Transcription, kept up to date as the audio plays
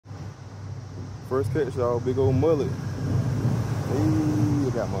first catch, y'all. Big old mullet. Hey, I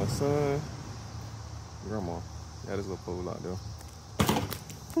got my son. Grandma got his little pole out there.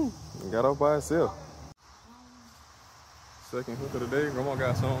 Got off by itself. Second hook of the day. Grandma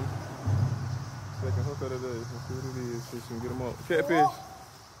got something. Second hook of the day. Let's see what it is. See if she can get them up. Catfish.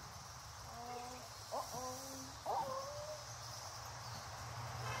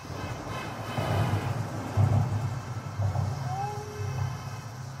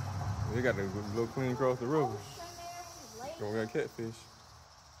 We got to go clean across the river. We got catfish.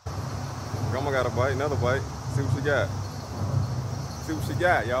 Grandma got a bite, another bite. See what she got. See what she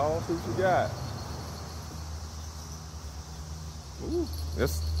got, y'all. See what she got. Ooh,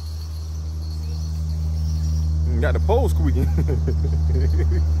 that's got the pole squeaking.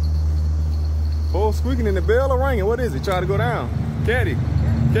 Pole squeaking and the bell are ringing. What is it? Try to go down. Catty.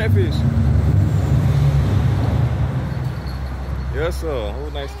 Catfish. Yes, sir. Oh,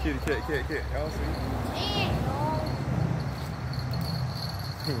 nice kitty cat. Y'all see?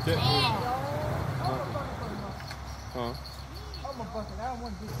 Catfish. Huh? I'm a bucket. I don't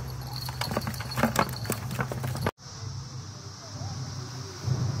want to do it.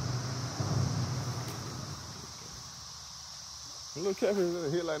 Little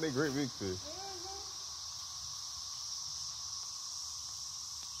catfish hit like they great big fish.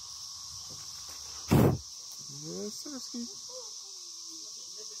 Yes, sir, Ski.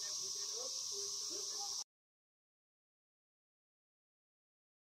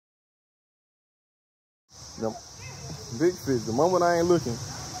 Yep. Big fish. The moment I ain't looking,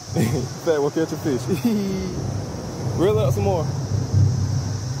 Fat will catch a fish. Reel up some more.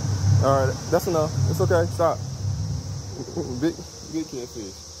 All right, that's enough. It's okay. Stop. Big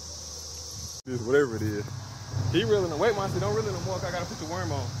catfish. This whatever it is. He reeling them. Wait, Monty, don't reel it no more. I gotta put the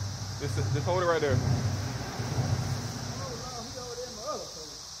worm on. Just hold it right there.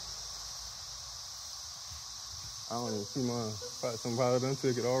 I don't even see mine. Probably somebody done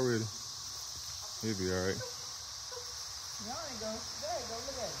took it already. He'll be all right. There you go.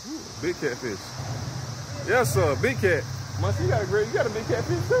 Look at it. Ooh, big catfish. Yes, sir. Big cat. Monty, you got a big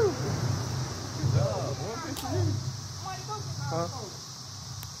catfish too. Good job. One fish for you. Huh?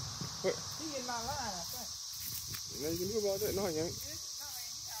 What? He in my line, I think. Nothing you can do about that? No, he ain't.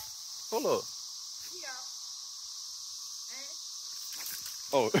 Hold up.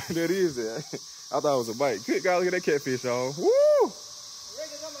 Oh, there it is there. I thought it was a bite. Good God, look at that catfish, y'all. Woo!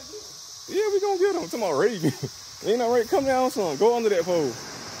 Yeah, we gonna get him. Talking about Reagan. Ain't no Reagan. Come down, son. Go under that pole.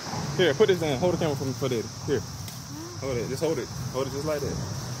 Here, put this down. Hold the camera for Daddy. Here. Hold it. Just hold it. Hold it just like that.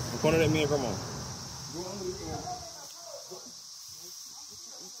 In front of that me and Grandma. Go under this pole.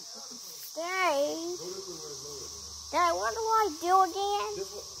 Daddy. Daddy, what do I do again?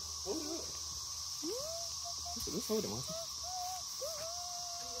 Just hold it up. Just hold it, Monty.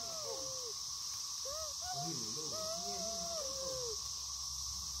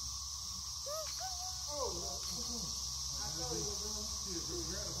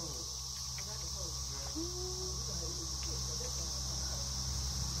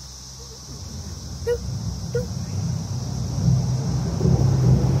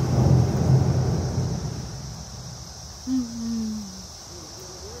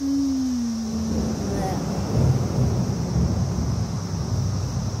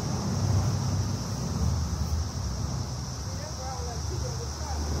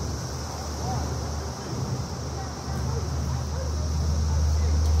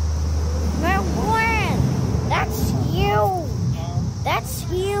 That's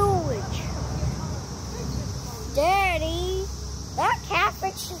huge. Daddy, that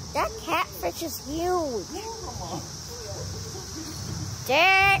catfish is huge.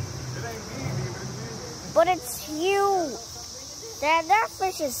 Dad, but it's huge. Dad, that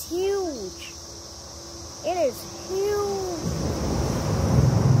fish is huge. It is huge.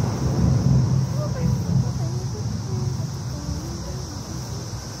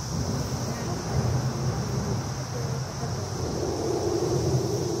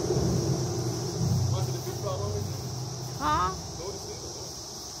 Huh?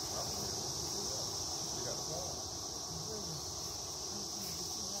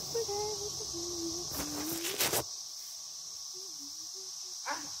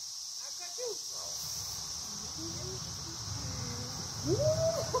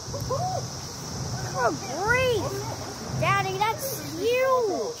 Oh, great! Daddy, that's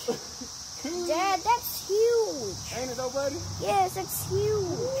huge! Dad, that's huge! Ain't it though, buddy? Yes, it's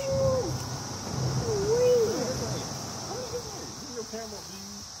huge! Your camera,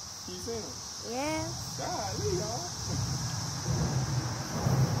 can you see him? Yeah. Golly, y'all.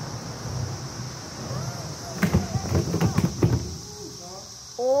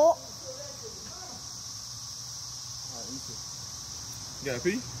 Oh. You got to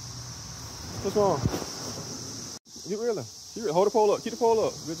pee? What's wrong? Keep reeling. Hold the pole up. Keep the pole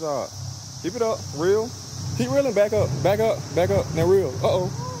up. Good job. Keep it up. Reel. Keep reeling. Back up. Back up. Back up. Now reel. Uh-oh.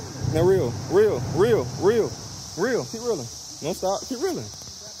 Now reel. Reel. Reel. Reel. Reel. Keep reeling. Don't stop. Keep reeling.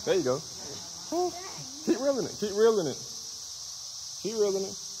 There you go. Keep reeling it. Keep reeling it. Keep reeling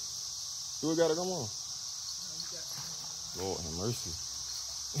it. You got it. Come on. Lord have mercy.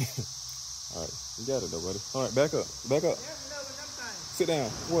 All right. You got it though, buddy. All right. Back up. Back up. Sit down.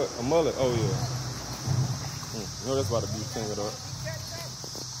 What? A mullet? Oh, yeah. No, that's about to be tangled up.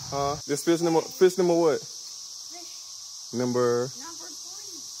 This fish number what? Fish. Number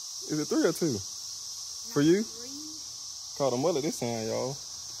 3. Is it 3 or 2? For you? 3. Caught a mullet this time, y'all.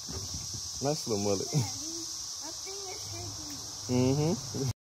 Nice little mullet. Mm-hmm.